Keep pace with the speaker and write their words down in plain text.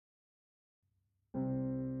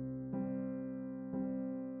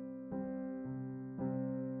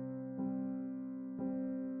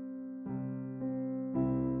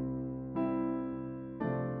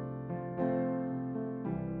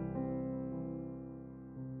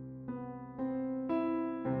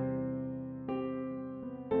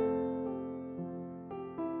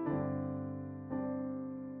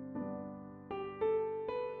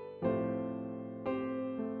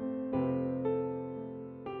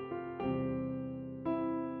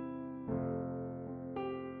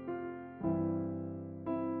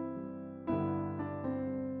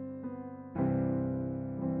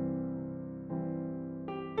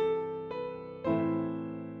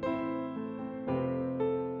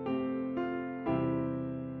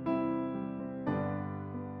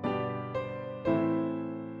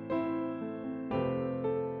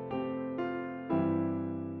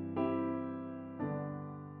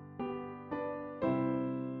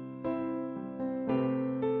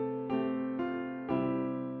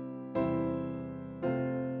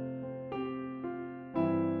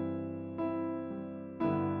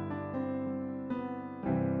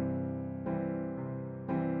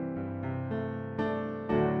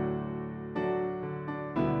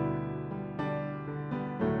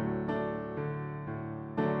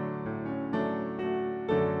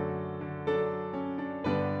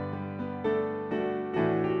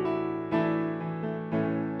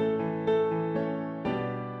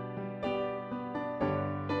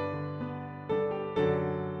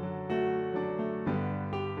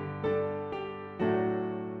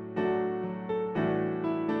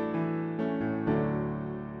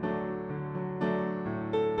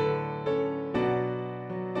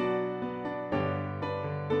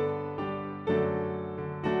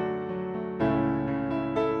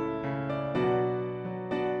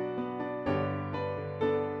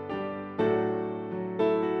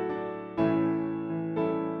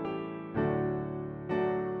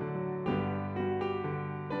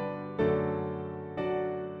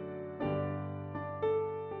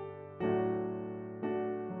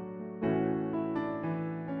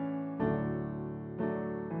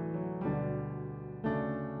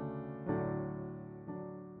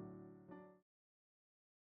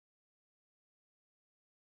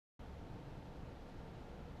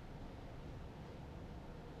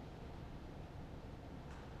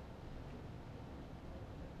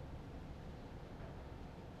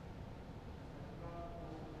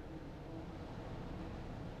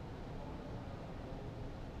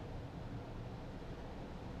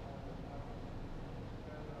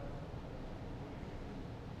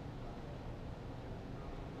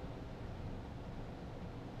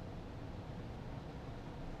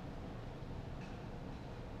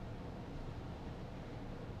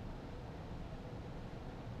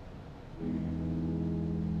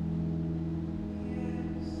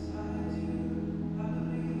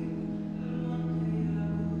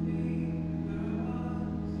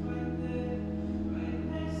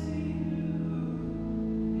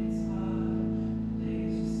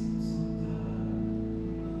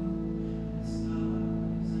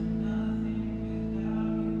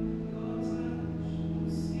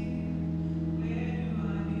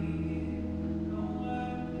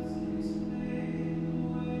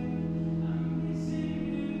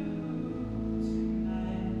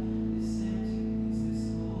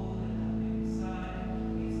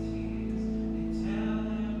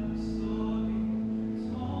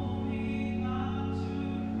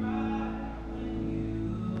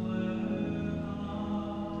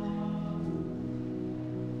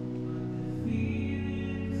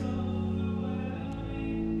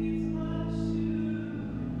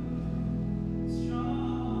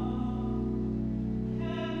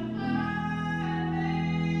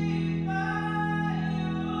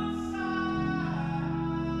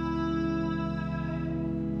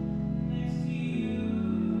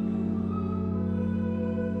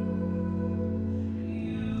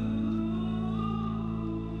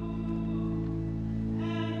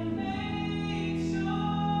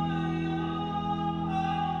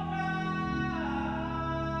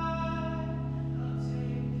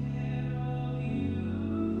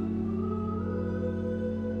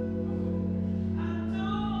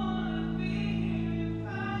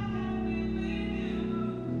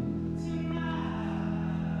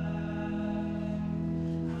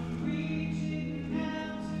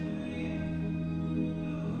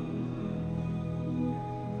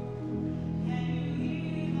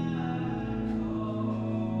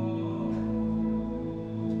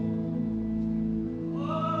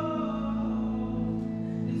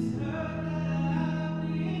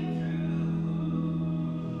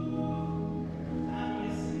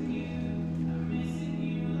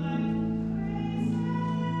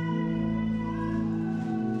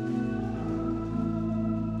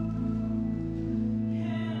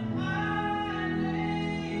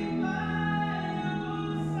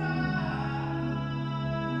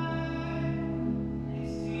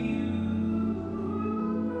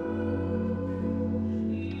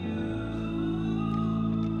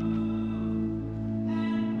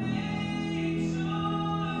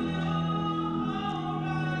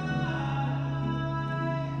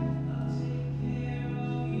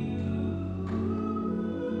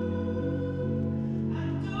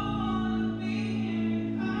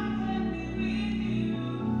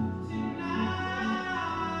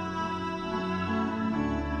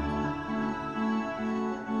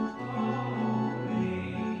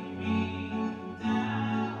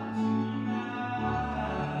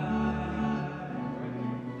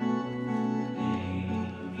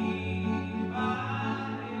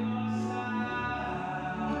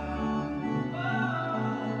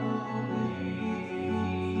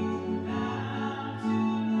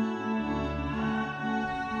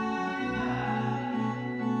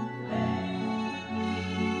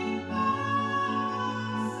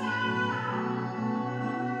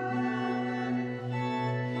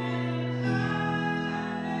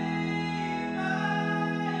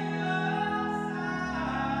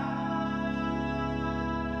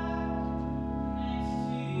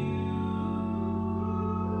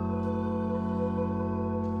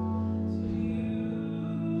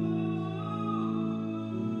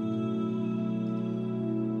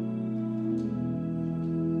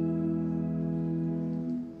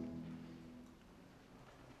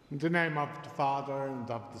In the name of the Father,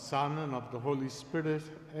 and of the Son, and of the Holy Spirit,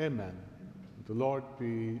 amen. The Lord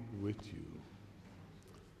be with you.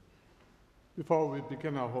 Before we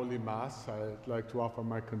begin our Holy Mass, I'd like to offer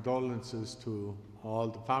my condolences to all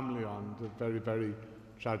the family on the very, very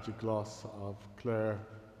tragic loss of Clare,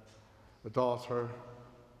 a daughter,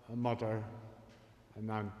 a mother, an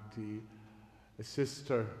auntie, a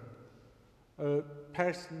sister, a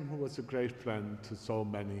person who was a great friend to so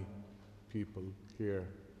many people here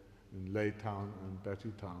in Laytown and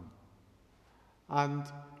Bettytown. And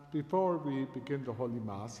before we begin the Holy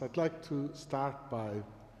Mass, I'd like to start by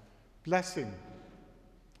blessing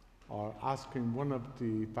or asking one of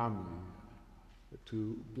the family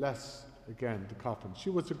to bless again the coffin. She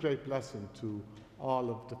was a great blessing to all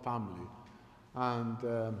of the family. And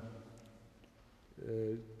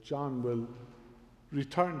John will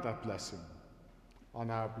return that blessing on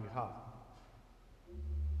our behalf.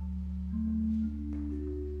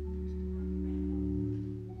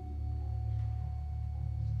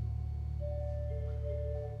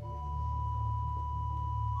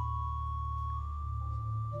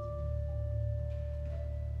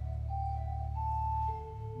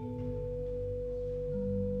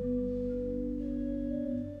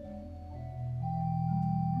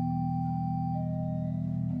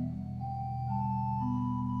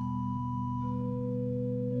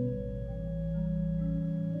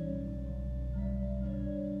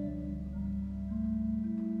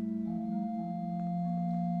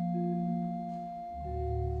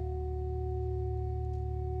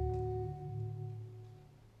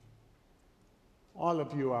 All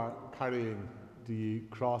of you are carrying the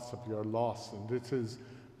cross of your loss, and it is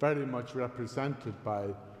very much represented by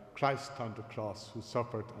Christ on the cross, who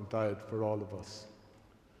suffered and died for all of us.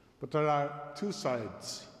 But there are two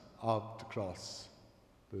sides of the cross.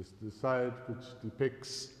 There's the side which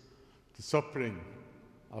depicts the suffering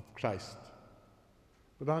of Christ.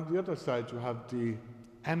 But on the other side you have the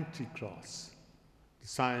empty cross, the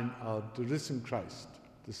sign of the risen Christ,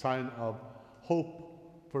 the sign of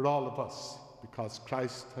hope for all of us, because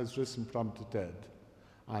Christ has risen from the dead,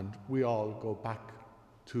 and we all go back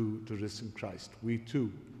to the risen Christ. We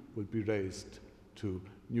too will be raised to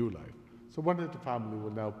new life. So one of the family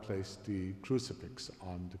will now place the crucifix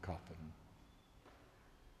on the coffin.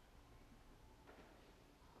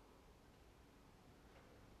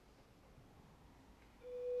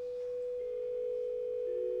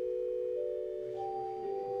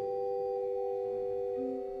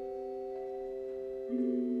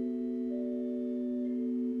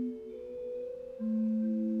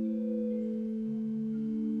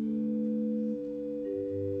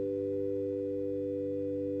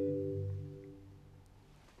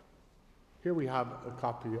 Here we have a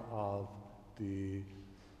copy of the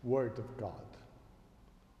Word of God.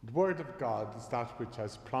 The Word of God is that which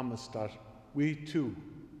has promised that we too,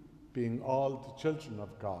 being all the children of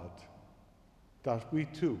God, that we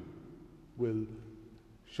too will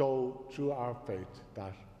show through our faith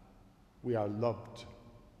that we are loved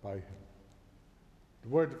by Him. The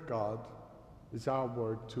Word of God is our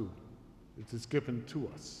word too. It is given to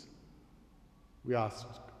us. We ask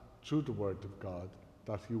through the Word of God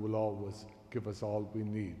that He will always give us all we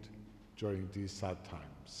need during these sad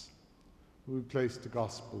times. We place the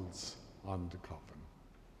Gospels on the coffin.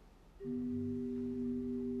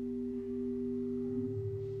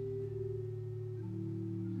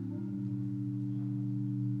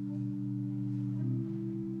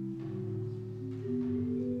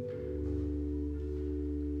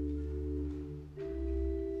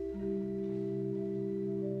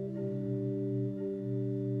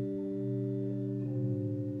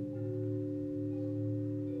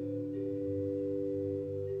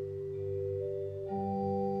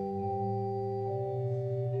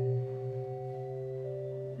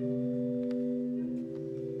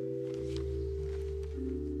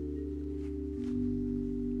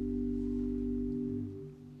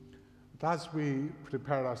 As we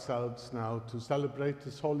prepare ourselves now to celebrate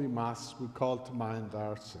this Holy Mass, we call to mind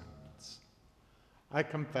our sins. I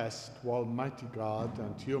confess to Almighty God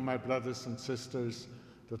and to you, my brothers and sisters,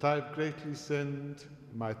 that I have greatly sinned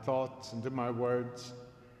in my thoughts and in my words,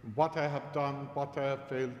 in what I have done, what I have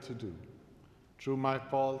failed to do. Through my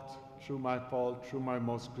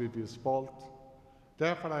most grievous fault.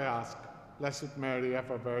 Therefore I ask, Blessed Mary,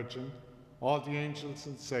 ever Virgin, all the angels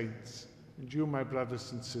and saints, and you, my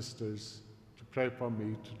brothers and sisters, to pray for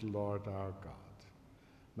me to the Lord our God.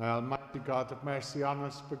 May Almighty God have mercy on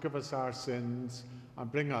us, forgive us our sins,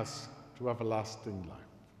 and bring us to everlasting life.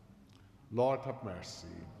 Lord, have mercy.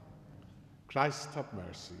 Christ, have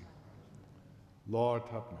mercy. Lord,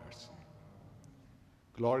 have mercy.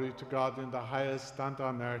 Glory to God in the highest, and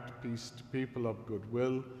on earth peace to people of good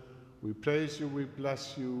will. We praise you, we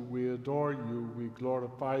bless you, we adore you, we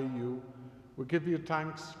glorify you. We give you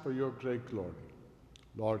thanks for your great glory.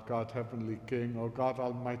 Lord God, Heavenly King, O God,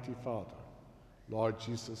 Almighty Father, Lord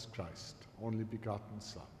Jesus Christ, only begotten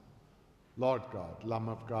Son. Lord God, Lamb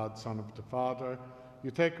of God, Son of the Father,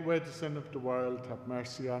 you take away the sin of the world, have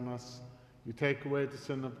mercy on us. You take away the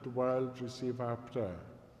sin of the world, receive our prayer.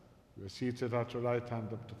 You are seated at the right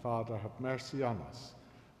hand of the Father, have mercy on us.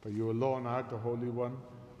 For you alone are the Holy One,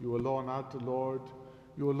 you alone are the Lord,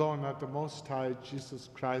 you alone are the Most High, Jesus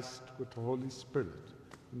Christ, with the Holy Spirit,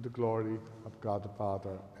 in the glory of God the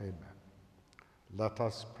Father. Amen. Let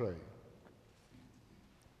us pray.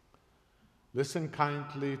 Listen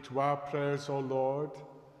kindly to our prayers, O Lord,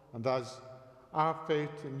 and as our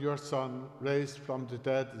faith in your Son, raised from the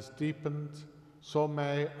dead, is deepened, so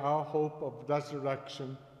may our hope of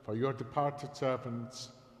resurrection for your departed servants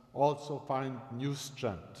also find new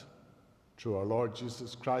strength. Through our Lord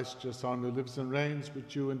Jesus Christ, your Son, who lives and reigns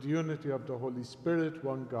with you in the unity of the Holy Spirit,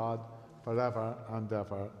 one God, forever and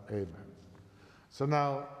ever. Amen. So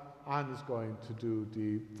now, Anne is going to do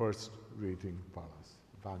the first reading for us.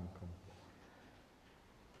 Van, come.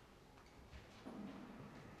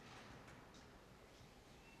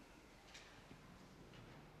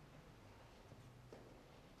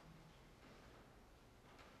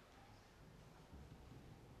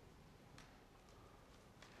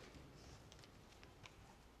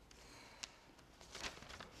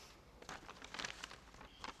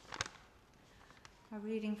 A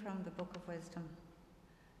reading from the Book of Wisdom.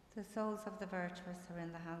 The souls of the virtuous are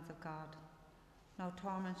in the hands of God. No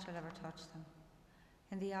torment shall ever touch them.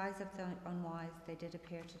 In the eyes of the unwise they did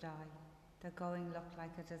appear to die. Their going looked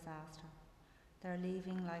like a disaster. Their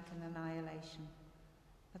leaving like an annihilation.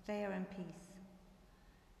 But they are in peace.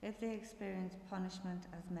 If they experience punishment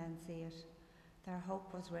as men see it, their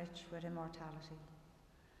hope was rich with immortality.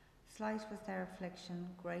 Slight was their affliction,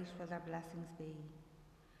 great will their blessings be.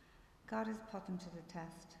 God has put them to the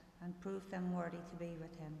test and proved them worthy to be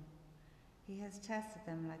with him. He has tested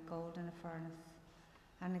them like gold in a furnace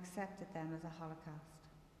and accepted them as a holocaust.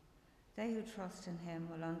 They who trust in him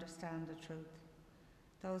will understand the truth.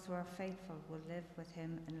 Those who are faithful will live with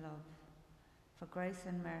him in love. For grace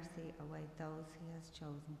and mercy await those he has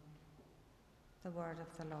chosen. The word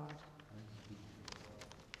of the Lord.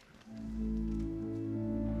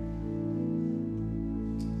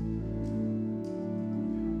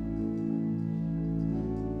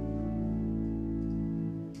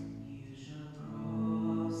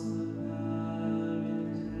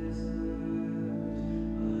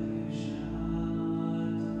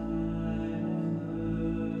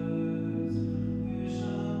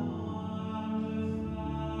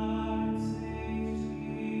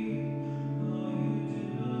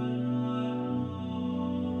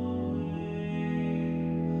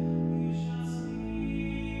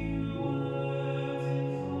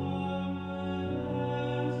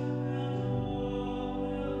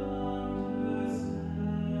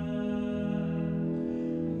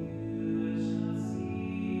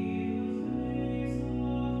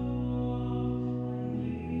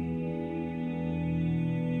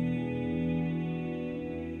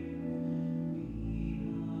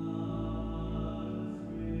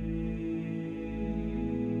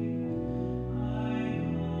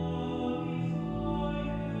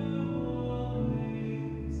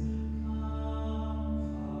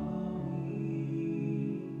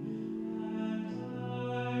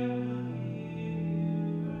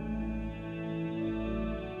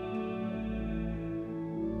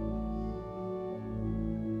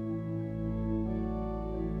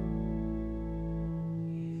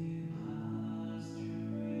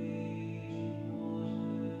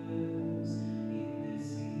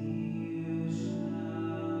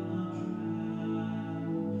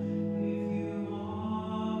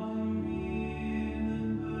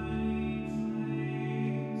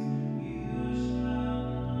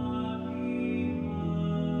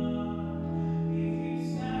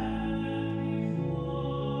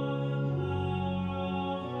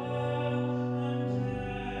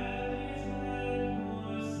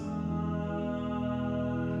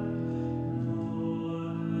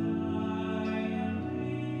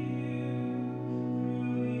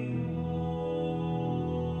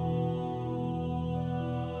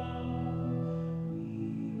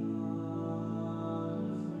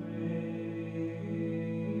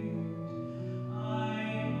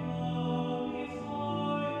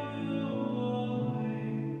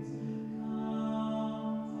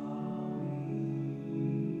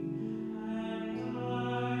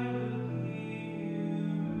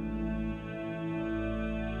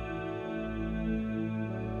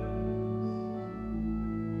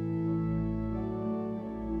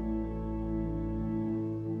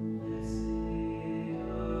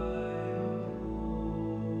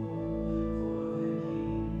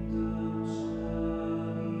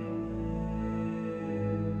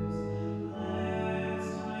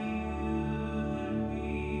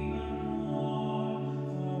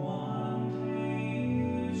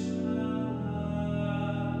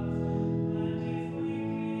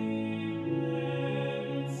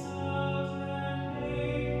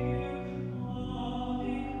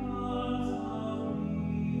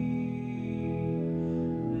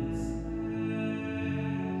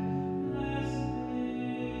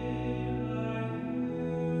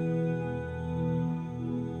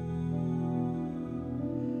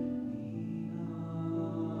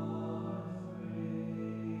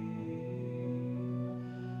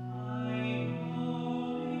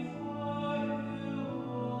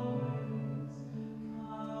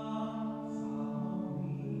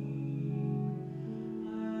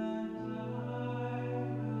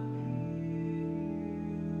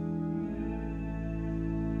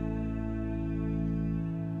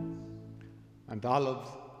 And Olive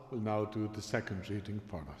will now do the second reading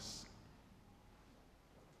for us.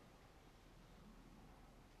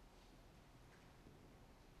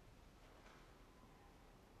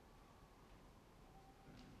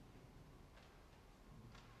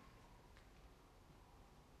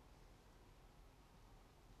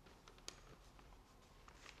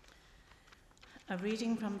 A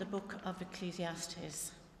reading from the book of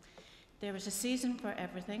Ecclesiastes. There is a season for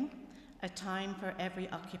everything, a time for every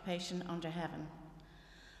occupation under heaven,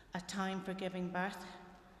 a time for giving birth,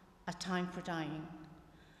 a time for dying,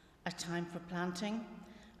 a time for planting,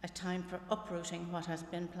 a time for uprooting what has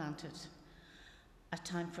been planted, a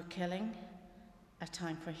time for killing, a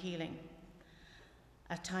time for healing,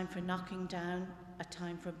 a time for knocking down, a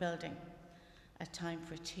time for building, a time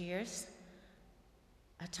for tears,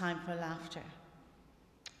 a time for laughter,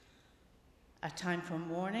 a time for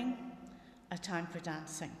mourning, a time for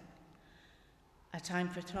dancing, a time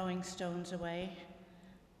for throwing stones away,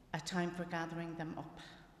 a time for gathering them up,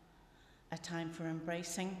 a time for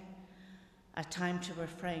embracing, a time to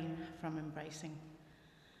refrain from embracing,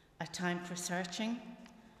 a time for searching,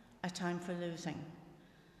 a time for losing,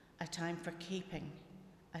 a time for keeping,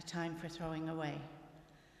 a time for throwing away,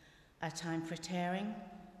 a time for tearing,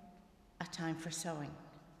 a time for sowing,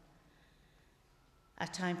 a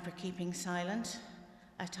time for keeping silent,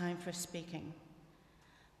 a time for speaking,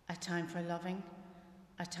 a time for loving,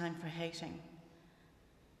 a time for hating,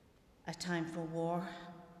 a time for war,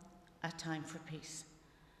 a time for peace.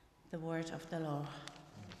 The word of the law.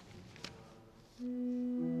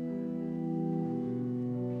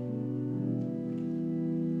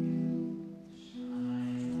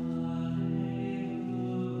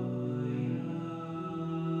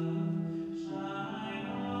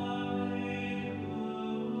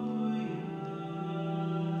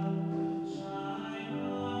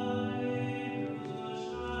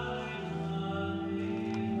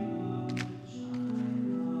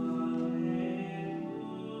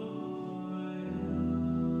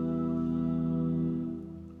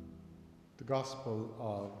 Gospel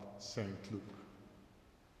of St. Luke.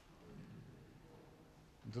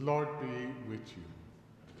 The Lord be with you.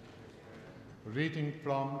 A reading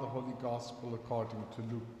from the Holy Gospel according to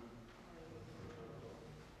Luke.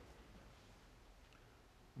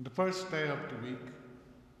 On the first day of the week,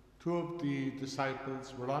 two of the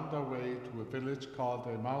disciples were on their way to a village called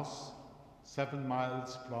Emmaus, 7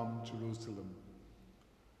 miles from Jerusalem.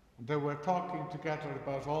 And they were talking together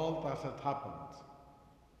about all that had happened.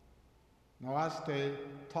 Now, as they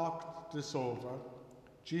talked this over,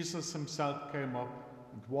 Jesus himself came up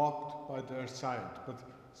and walked by their side, but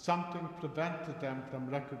something prevented them from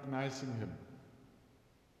recognizing him.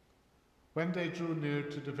 When they drew near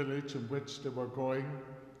to the village in which they were going,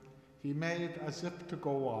 he made as if to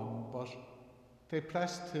go on, but they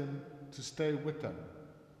pressed him to stay with them.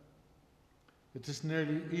 It is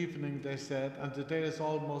nearly evening, they said, and the day is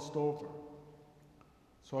almost over.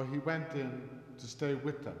 So he went in to stay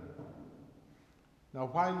with them. Now,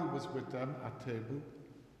 while he was with them at table,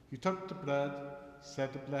 he took the bread, said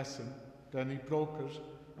a blessing, then he broke it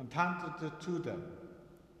and handed it to them.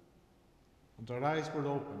 And their eyes were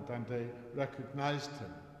opened and they recognized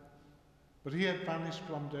him. But he had vanished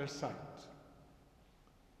from their sight.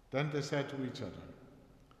 Then they said to each other,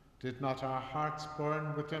 "Did not our hearts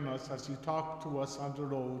burn within us as he talked to us on the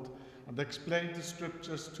road and explained the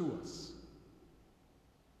scriptures to us?"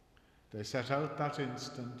 They set out that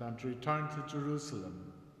instant and returned to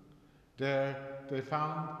Jerusalem. There they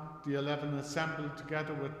found the 11 assembled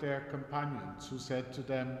together with their companions, who said to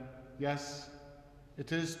them, "Yes,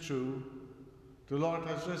 it is true. The Lord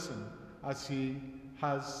has risen, as he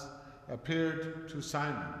has appeared to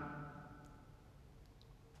Simon."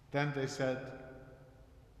 Then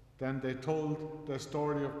they told their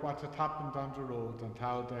story of what had happened on the road and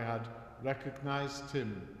how they had recognized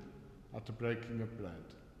him at the breaking of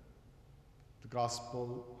bread. The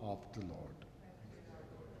Gospel of the Lord.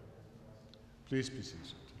 Please be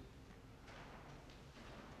seated.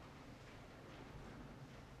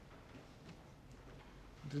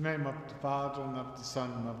 In the name of the Father, and of the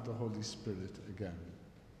Son, and of the Holy Spirit again.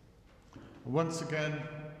 Once again,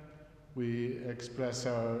 we express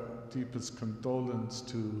our deepest condolence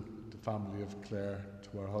to the family of Clare,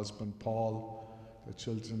 to her husband Paul, their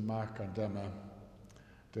children Mark and Emma,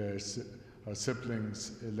 her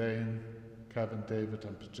siblings Elaine, Kevin, David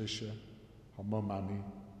and Patricia, her mum Annie.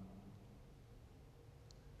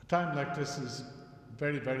 A time like this is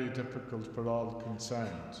very, very difficult for all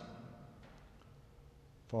concerned.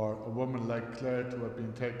 For a woman like Clare to have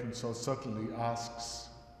been taken so suddenly asks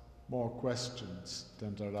more questions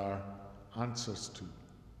than there are answers to.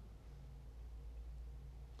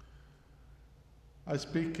 I was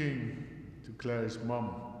speaking to Clare's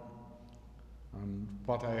mum, and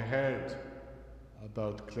what I heard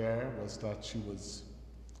about Clare was that she was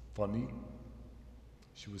funny,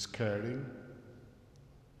 she was caring.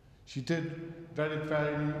 She did very,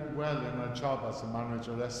 very well in her job as a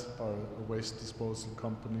manageress for a waste disposal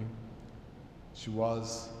company. She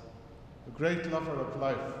was a great lover of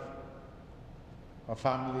life, her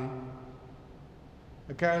family,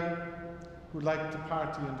 a girl who liked to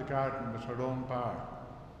party in the garden with her own bar,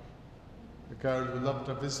 a girl who loved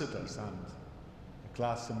her visitors and a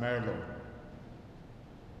glass of Merlot.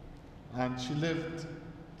 And she lived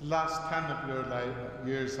the last 10 of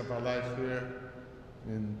years of her life here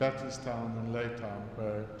in Laytown and Laytown,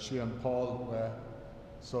 where she and Paul were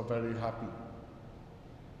so very happy.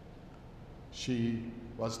 She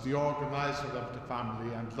was the organiser of the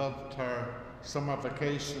family and loved her summer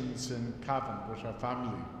vacations in Cavan with her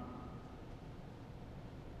family.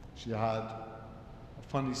 She had a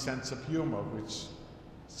funny sense of humour, which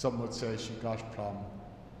some would say she got from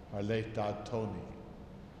her late dad, Tony.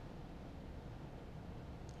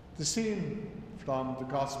 The scene from the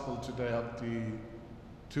Gospel today of the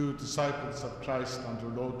two disciples of Christ on the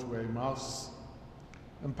road to Emmaus,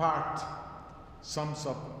 in part, sums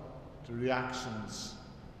up the reactions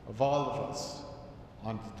of all of us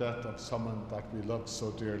on the death of someone that we love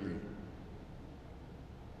so dearly.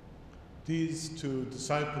 These two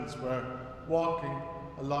disciples were walking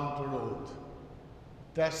along the road,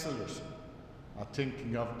 desolate at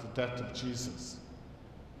thinking of the death of Jesus,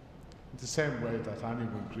 in the same way that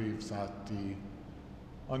anyone grieves at the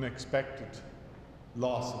unexpected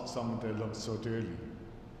loss of someone they love so dearly.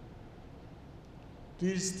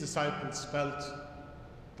 These disciples felt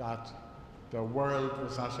that their world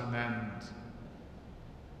was at an end,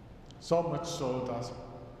 so much so that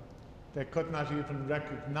they could not even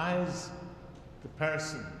recognize the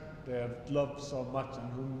person they had loved so much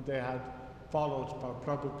and whom they had followed for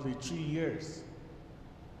probably 3 years.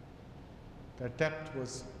 Their debt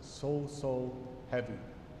was so heavy.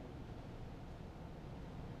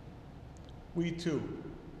 We too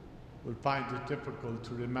will find it difficult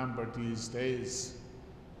to remember these days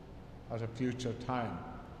at a future time.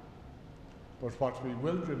 But what we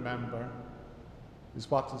will remember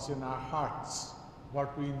is what is in our hearts,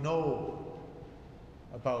 what we know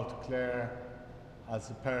about Clare as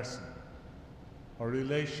a person, her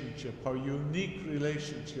relationship, her unique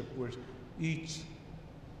relationship with each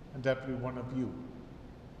and every one of you.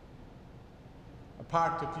 A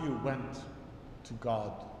part of you went to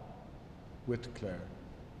God with Clare.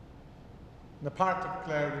 And a part of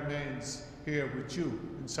Clare remains here with you,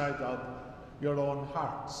 inside of your own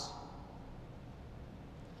hearts.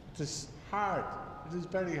 It is hard, it is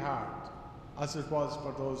very hard, as it was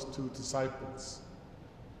for those two disciples.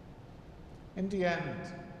 In the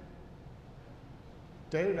end,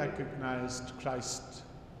 they recognized Christ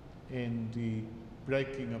in the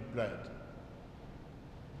breaking of bread.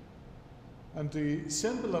 And the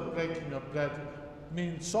symbol of breaking of bread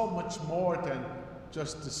means so much more than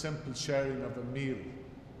just the simple sharing of a meal.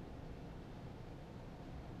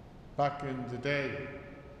 Back in the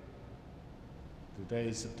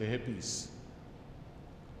days of the hippies,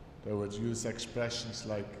 they would use expressions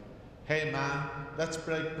like, "Hey man, let's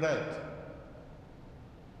break bread."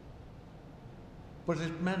 But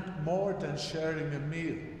it meant more than sharing a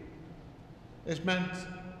meal. It meant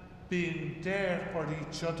being there for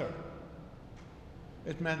each other.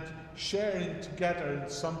 It meant sharing together in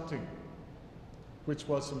something which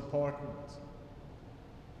was important.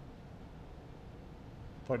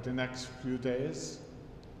 For the next few days,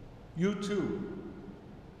 you too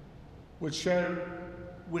will share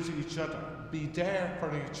with each other, be there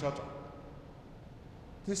for each other.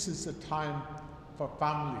 This is a time for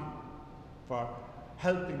family, for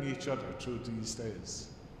helping each other through these days.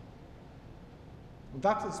 And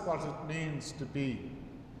that is what it means to be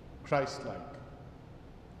Christ-like.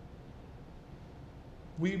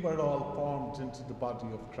 We were all formed into the body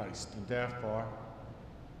of Christ, and therefore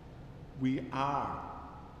we are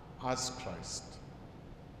as Christ.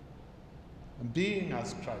 And being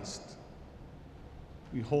as Christ,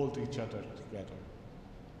 we hold each other together.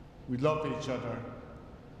 We love each other,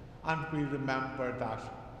 and we remember that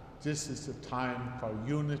this is a time for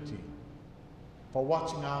unity, for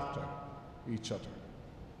watching after each other.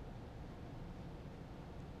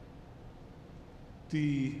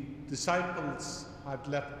 The disciples had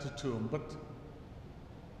left the tomb, but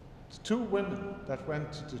the two women that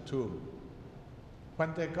went to the tomb,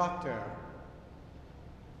 when they got there,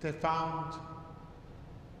 they found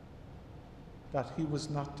that he was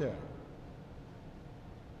not there.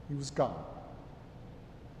 He was gone.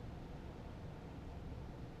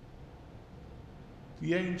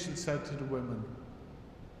 the angel said to the women,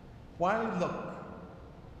 "Why look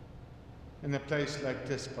in a place like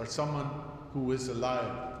this for someone who is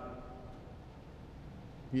alive?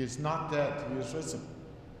 He is not dead, he is risen."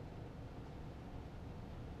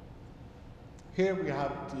 Here we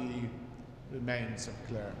have the remains of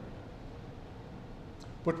Clare.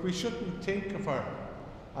 But we shouldn't think of her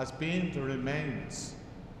as being the remains.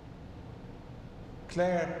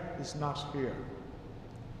 Clare is not here.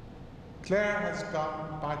 Clare has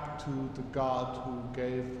gone back to the God who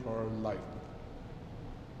gave her life.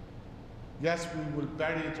 Yes, we will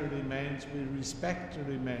bury the remains, we respect the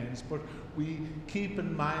remains, but we keep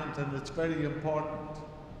in mind, and it's very important,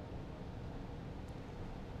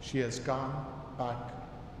 she has gone back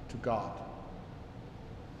to God.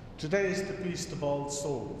 Today is the Feast of All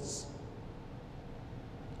Souls,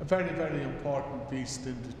 a very, very important feast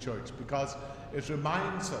in the church because it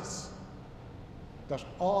reminds us that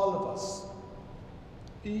all of us,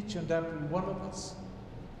 each and every one of us,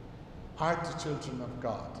 are the children of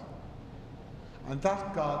God. And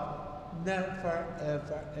that God never,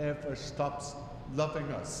 ever, ever stops loving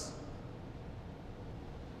us.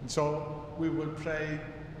 And so we will pray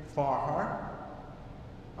for her,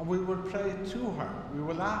 and we will pray to her. We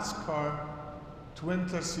will ask her to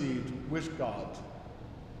intercede with God,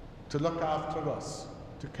 to look after us,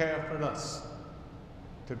 to care for us,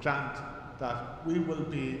 to grant that we will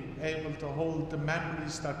be able to hold the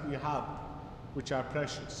memories that we have, which are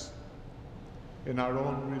precious, in our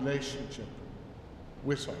own relationship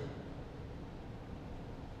with her.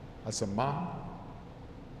 As a mom,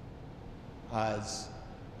 as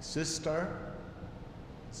a sister,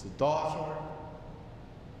 as a daughter,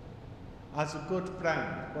 as a good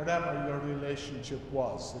friend, whatever your relationship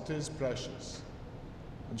was, it is precious.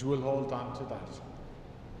 And you will hold on to that.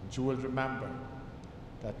 And you will remember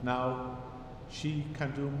that now she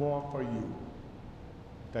can do more for you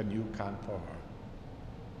than you can for her.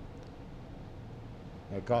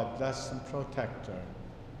 May God bless and protect her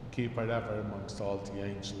and keep her ever amongst all the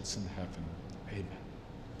angels in heaven. Amen.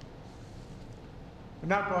 We're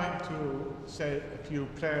now going to say a few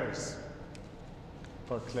prayers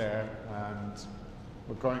for Clare, and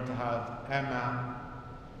we're going to have Emma,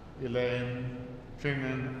 Elaine,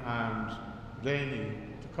 Finnan and Rainey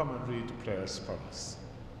to come and read the prayers for us.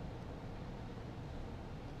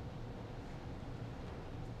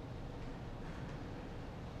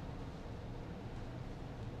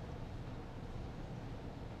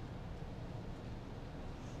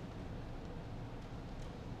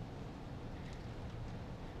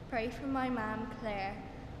 Pray for my mum, Clare.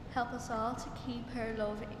 Help us all to keep her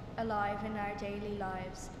love alive in our daily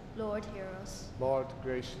lives. Lord, hear us. Lord,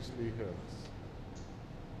 graciously hear us.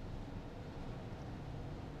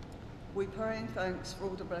 We pray in thanks for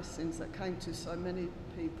all the blessings that came to so many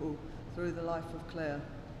people through the life of Clare.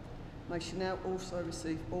 May she now also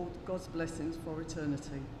receive all God's blessings for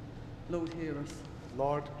eternity. Lord, hear us.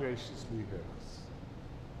 Lord, graciously hear us.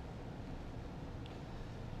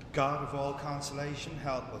 God of all consolation,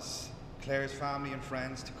 help us, Clare's family and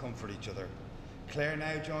friends, to comfort each other. Clare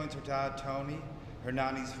now joins her dad Tony, her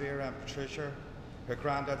nannies Vera and Patricia, her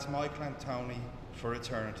granddads Michael and Tony for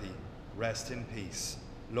eternity. Rest in peace.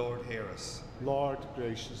 Lord, hear us. Lord,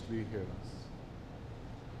 graciously hear us.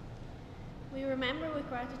 We remember with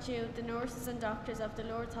gratitude the nurses and doctors of the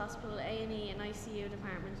Lord's Hospital A&E and ICU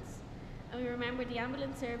departments. And we remember the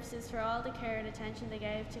ambulance services for all the care and attention they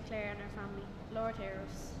gave to Clare and her family. Lord, hear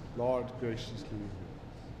us. Lord, graciously hear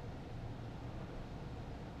us.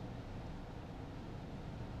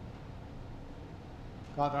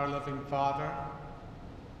 God, our loving Father,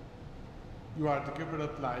 you are the giver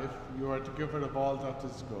of life, you are the giver of all that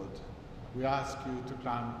is good. We ask you to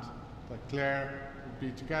grant that Clare will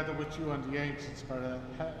be together with you and the angels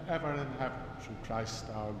forever in heaven through Christ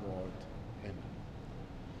our Lord. Amen.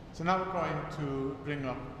 So now we're going to bring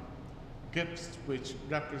up gifts which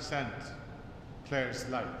represent Clare's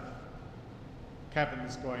life. Kevin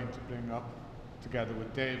is going to bring up, together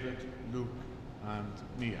with David, Luke, and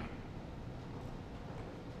Mia.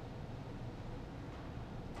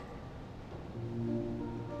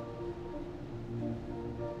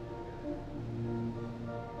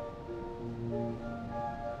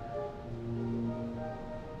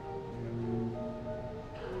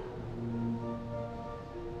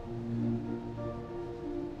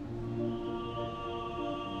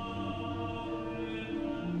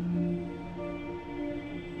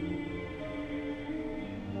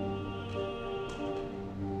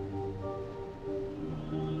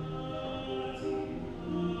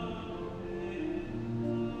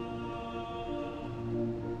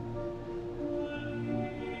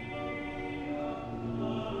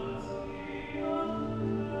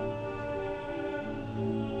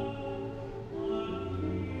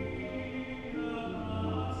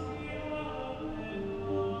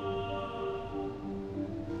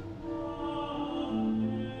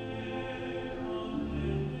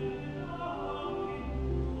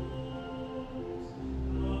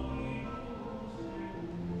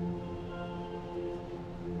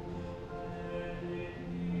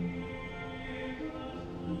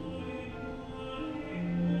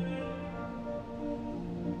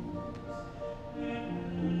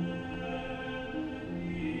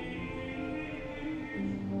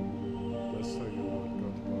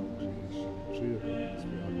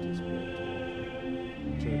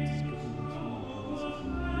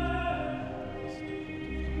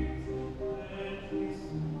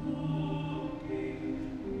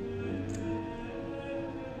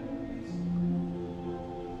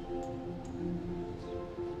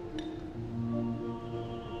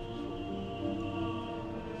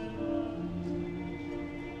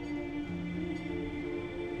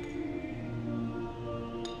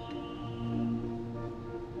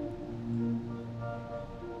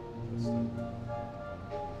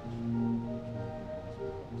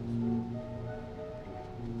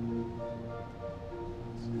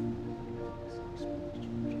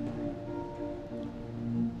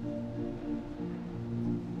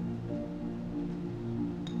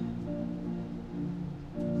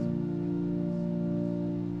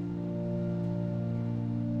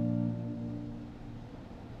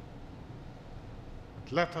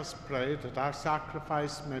 let us pray that our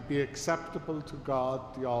sacrifice may be acceptable to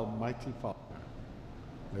God, the Almighty Father.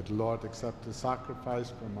 May the Lord accept the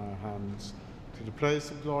sacrifice from our hands to the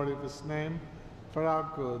praise and glory of his name, for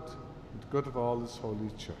our good and the good of all his holy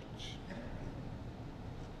church.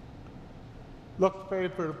 Look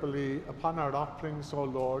favourably upon our offerings, O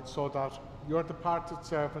Lord, so that your departed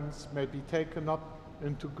servants may be taken up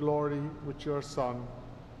into glory with your Son,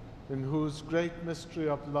 in whose great mystery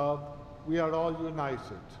of love we are all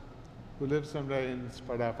united, who lives and reigns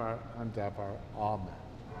forever and ever. Amen.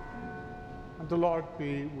 And the Lord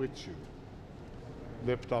be with you.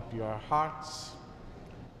 Lift up your hearts.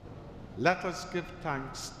 Let us give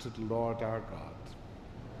thanks to the Lord our God.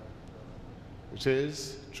 It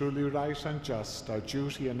is truly right and just, our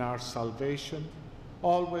duty and our salvation,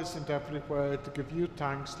 always and everywhere to give you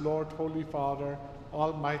thanks, Lord, Holy Father,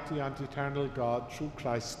 Almighty and eternal God, through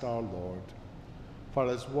Christ our Lord. For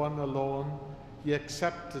as one alone he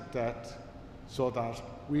accepted death, so that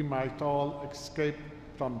we might all escape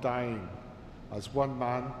from dying. As one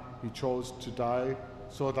man he chose to die,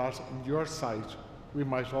 so that in your sight we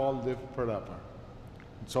might all live forever.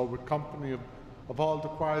 And so with company of all the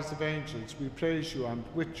choirs of angels we praise you, and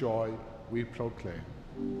with joy we proclaim.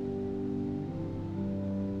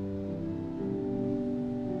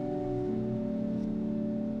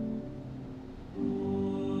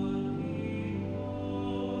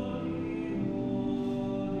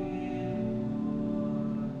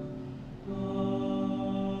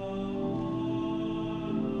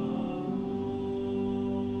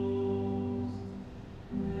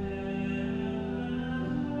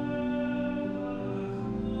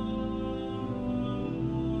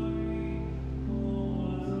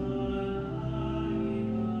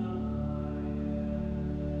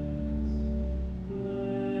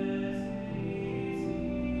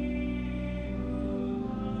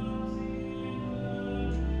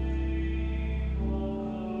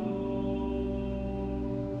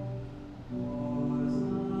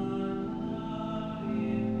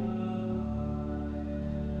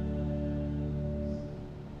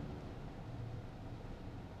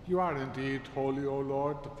 You are indeed holy, O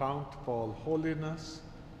Lord, the fount of all holiness.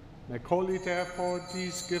 Make holy, therefore,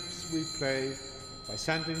 these gifts, we pray, by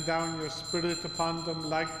sending down your Spirit upon them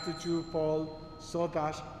like the dewfall, so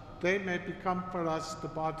that they may become for us the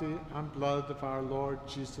body and blood of our Lord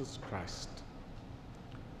Jesus Christ.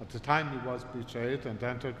 At the time he was betrayed and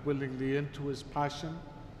entered willingly into his passion,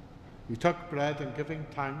 he took bread, and giving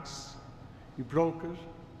thanks, he broke it,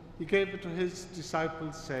 he gave it to his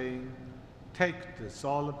disciples, saying, "Take this,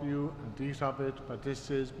 all of you, and eat of it, for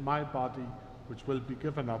this is my body, which will be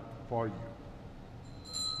given up for you."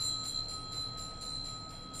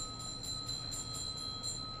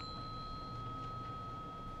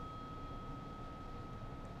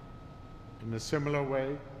 In a similar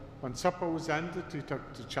way, when supper was ended, he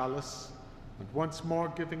took the chalice, and once more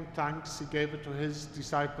giving thanks, he gave it to his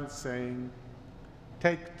disciples, saying,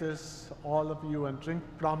 "Take this, all of you, and drink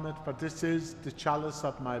from it, for this is the chalice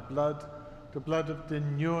of my blood, the blood of the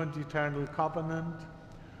new and eternal covenant,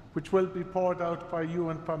 which will be poured out for you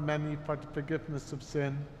and for many for the forgiveness of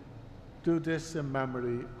sin. Do this in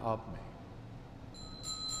memory of me."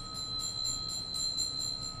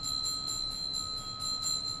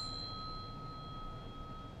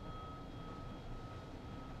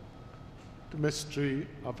 The mystery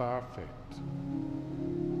of our faith.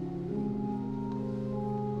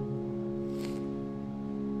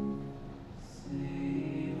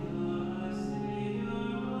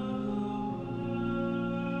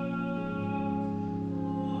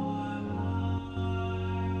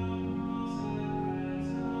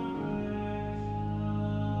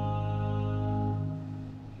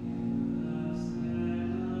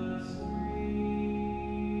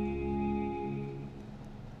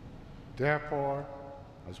 Therefore,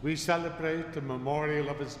 as we celebrate the memorial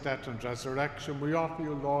of his death and resurrection, we offer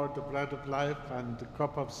you, Lord, the bread of life and the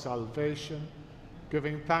cup of salvation,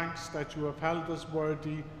 giving thanks that you have held us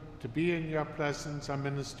worthy to be in your presence and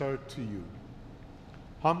minister to you.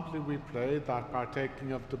 Humbly we pray that,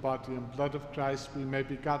 partaking of the body and blood of Christ, we may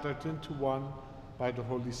be gathered into one by the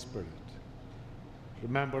Holy Spirit.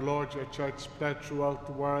 Remember, Lord, your church spread throughout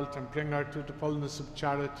the world, and bring her to the fullness of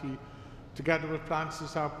charity, together with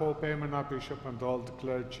Francis, our Pope, Eamon, our Bishop, and all the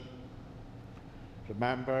clergy.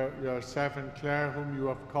 Remember your servant Clare, whom you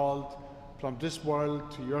have called from this world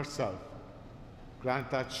to yourself. Grant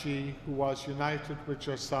that she, who was united with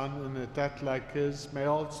your Son in a death like his, may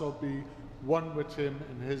also be one with him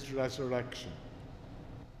in his resurrection.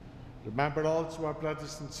 Remember also our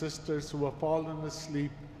brothers and sisters who have fallen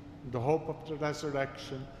asleep in the hope of the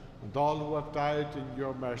resurrection, and all who have died in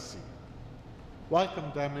your mercy.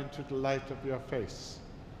 Welcome them into the light of your face.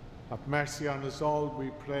 Have mercy on us all, we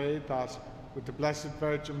pray, that with the Blessed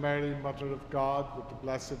Virgin Mary, Mother of God, with the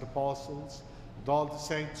blessed apostles, and all the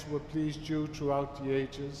saints who have pleased you throughout the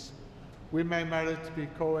ages, we may merit to be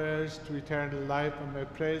co-heirs to eternal life and may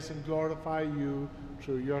praise and glorify you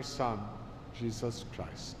through your Son, Jesus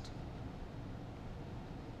Christ.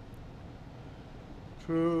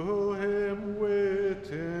 Through him, with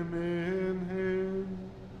him, in him,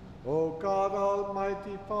 O God,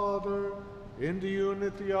 Almighty Father, in the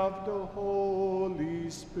unity of the Holy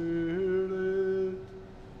Spirit,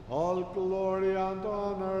 all glory and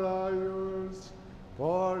honor are yours,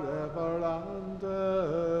 forever and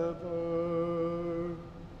ever.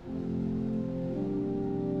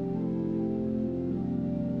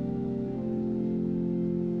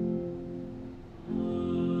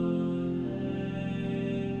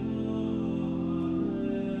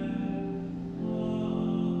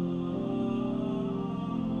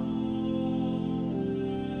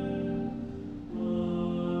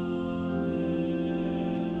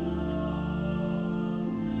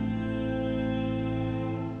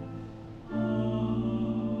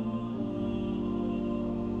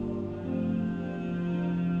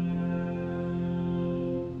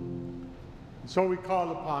 So we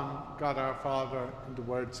call upon God our Father in the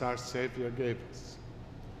words our Saviour gave us.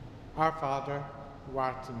 Our Father, who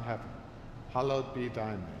art in heaven, hallowed be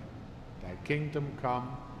thy name. Thy kingdom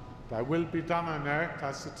come, thy will be done on earth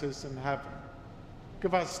as it is in heaven.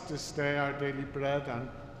 Give us this day our daily bread, and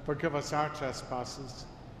forgive us our trespasses,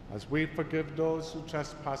 as we forgive those who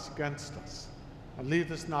trespass against us. And lead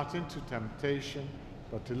us not into temptation,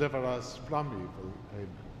 but deliver us from evil. Amen.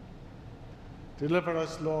 Deliver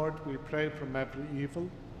us, Lord, we pray, from every evil.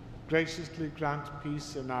 Graciously grant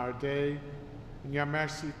peace in our day. In your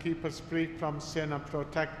mercy, keep us free from sin and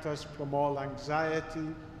protect us from all anxiety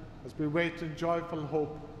as we wait in joyful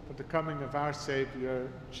hope for the coming of our Saviour,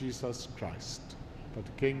 Jesus Christ. For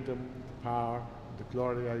the kingdom, the power, and the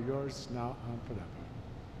glory are yours now and forever.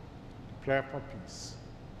 Prayer for peace.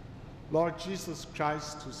 Lord Jesus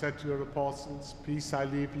Christ, who said to your apostles, "Peace I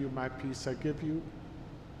leave you, my peace I give you,"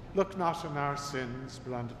 look not on our sins,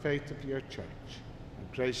 but on the faith of your church,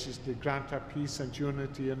 and graciously grant our peace and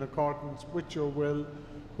unity in accordance with your will,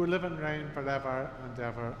 who live and reign forever and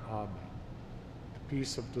ever. Amen. The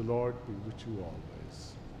peace of the Lord be with you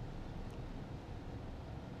always.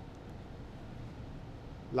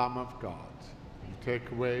 Lamb of God, you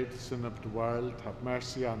take away the sin of the world, have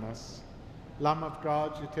mercy on us. Lamb of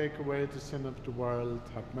God, you take away the sin of the world,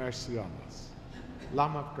 have mercy on us.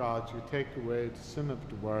 Lamb of God, you take away the sin of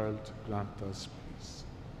the world, grant us peace.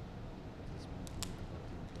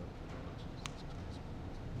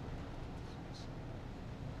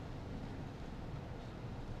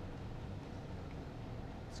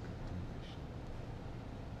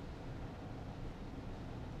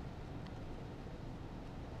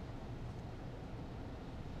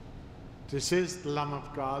 This is the Lamb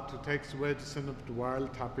of God who takes away the sin of the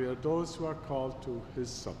world. Happy are those who are called to his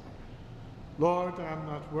supper. Lord, I am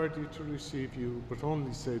not worthy to receive you, but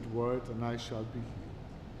only say the word, and I shall be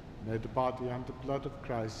healed. May the body and the blood of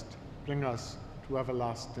Christ bring us to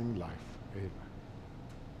everlasting life. Amen.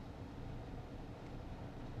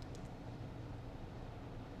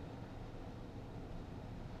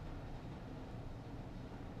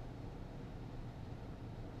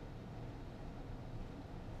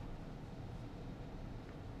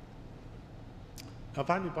 If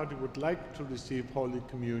anybody would like to receive Holy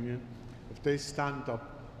Communion, if they stand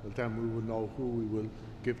up, well, then we will know who we will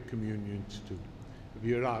give communion to. If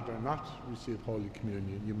you rather not receive Holy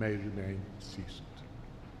Communion, you may remain seated.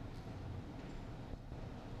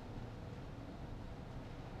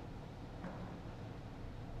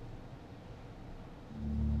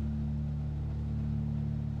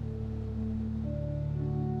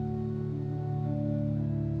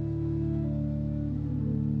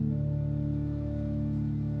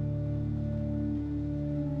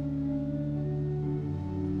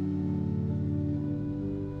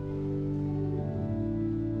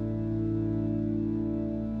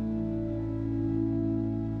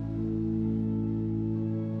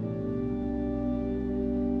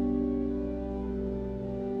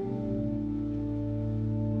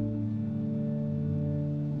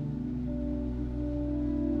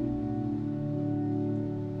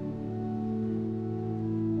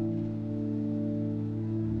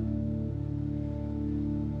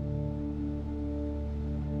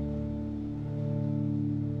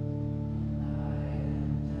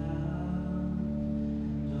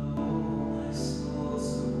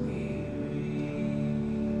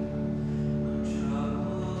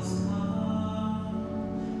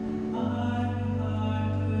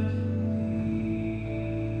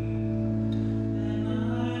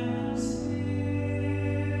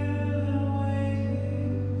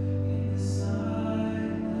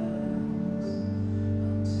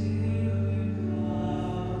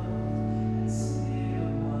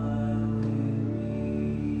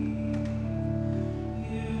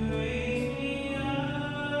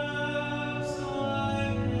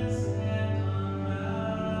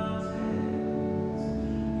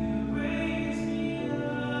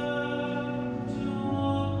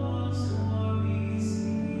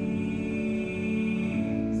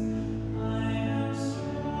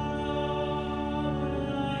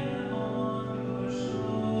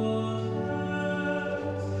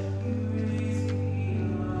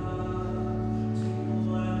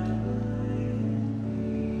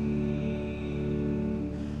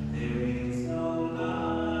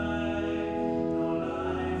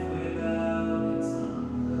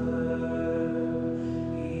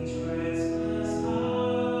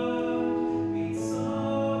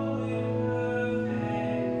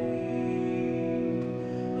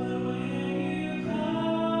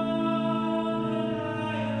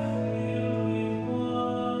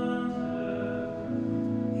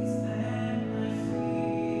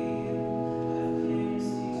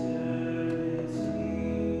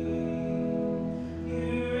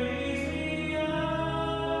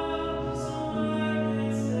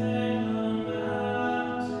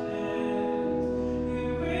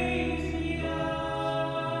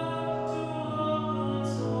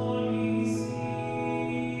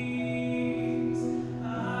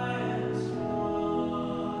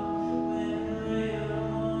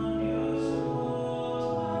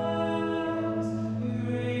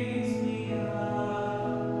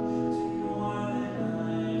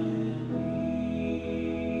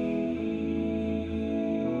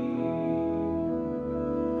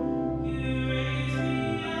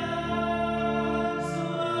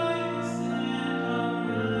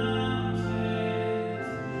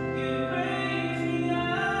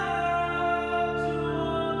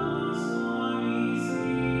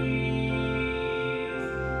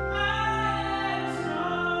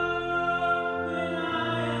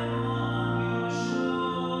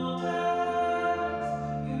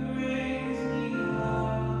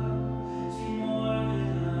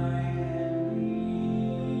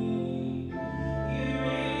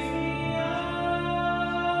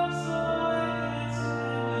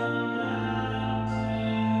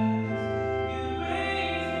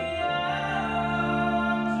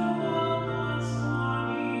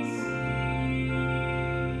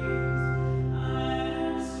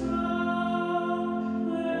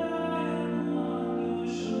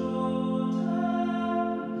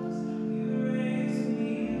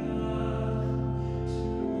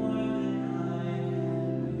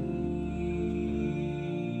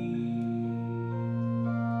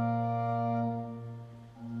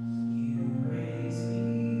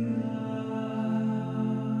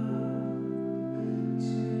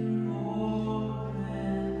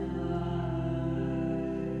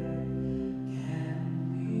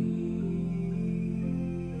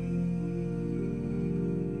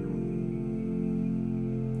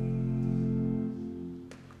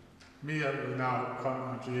 Mia will now come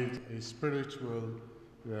and read a spiritual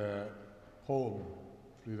poem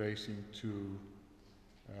relating to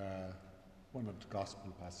one of the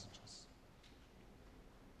Gospel passages.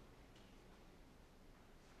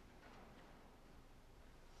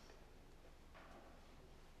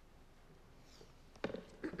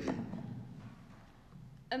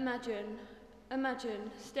 Imagine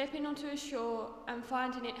stepping onto a shore and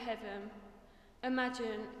finding it heaven.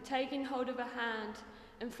 Imagine taking hold of a hand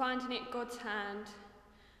and finding it God's hand.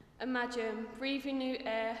 Imagine breathing new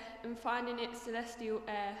air and finding it celestial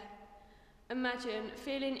air. Imagine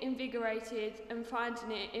feeling invigorated and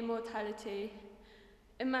finding it immortality.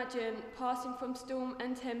 Imagine passing from storm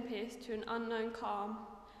and tempest to an unknown calm.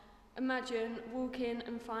 Imagine walking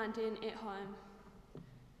and finding it home.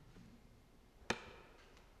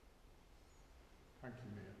 Thank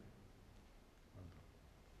you, Mia. Well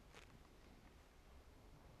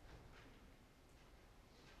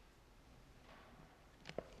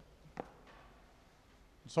done.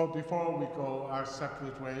 So before we go our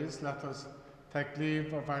separate ways, let us take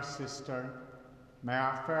leave of our sister. May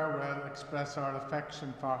our farewell express our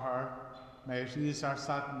affection for her. May it ease our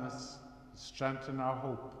sadness, strengthen our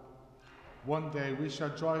hope. One day we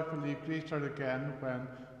shall joyfully greet her again when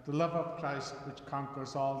the love of Christ, which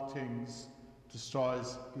conquers all things,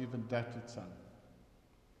 destroys even death itself.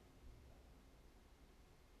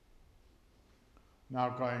 Now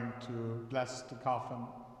going to bless the coffin,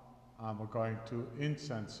 and we're going to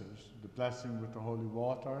incense it, the blessing with the holy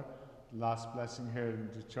water, the last blessing here in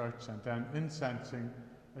the church, and then incensing,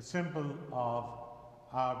 a symbol of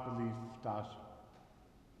our belief that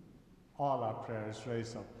all our prayers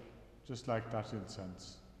raise up, just like that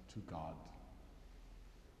incense, to God.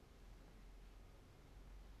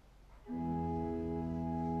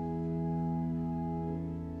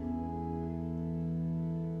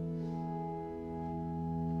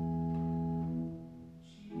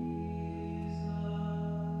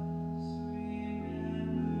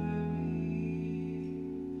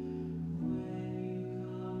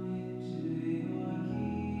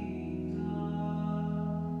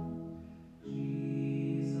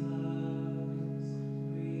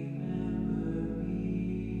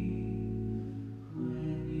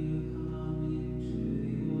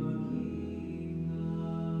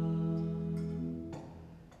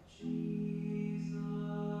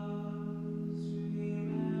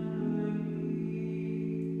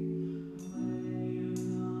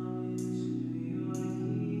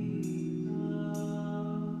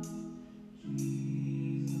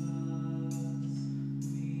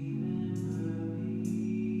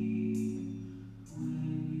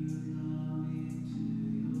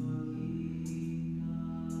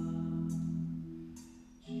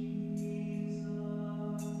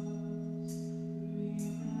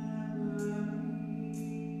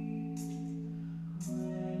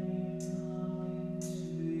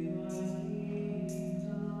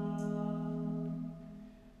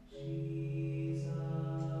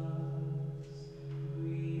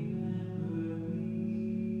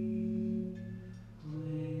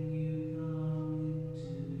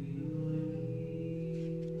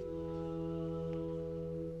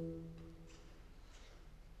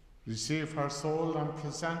 Receive her soul and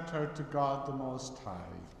present her to God the Most High.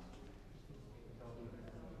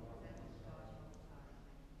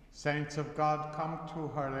 Saints of God, come to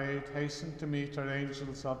her aid, hasten to meet her,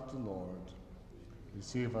 angels of the Lord.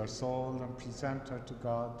 Receive her soul and present her to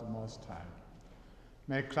God the Most High.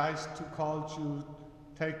 May Christ, who called you,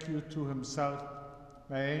 take you to himself.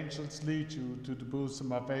 May angels lead you to the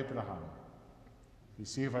bosom of Abraham.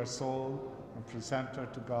 Receive her soul and present her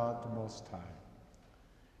to God the Most High.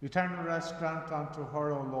 Eternal rest grant unto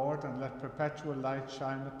her, O Lord, and let perpetual light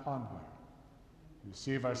shine upon her.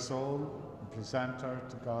 Receive her soul and present her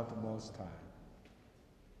to God the Most High.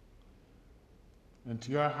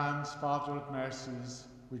 Into your hands, Father of mercies,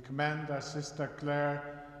 we commend our sister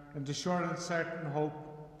Clare in the sure and certain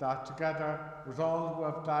hope that together with all who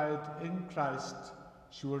have died in Christ,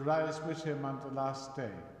 she will rise with him on the last day.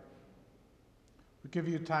 We give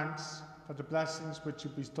you thanks for the blessings which you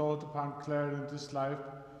bestowed upon Clare in this life.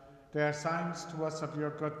 They are signs to us of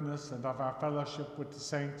your goodness and of our fellowship with the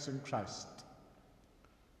saints in Christ.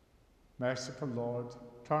 Merciful Lord,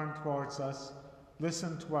 turn towards us,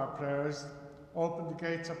 listen to our prayers, open the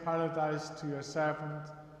gates of paradise to your servant,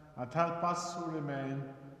 and help us who remain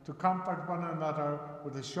to comfort one another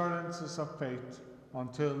with assurances of faith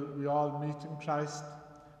until we all meet in Christ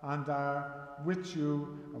and are with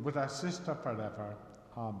you and with our sister forever.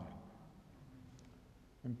 Amen.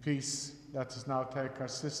 In peace, let us now take our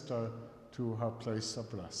sister to her place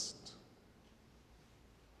of rest.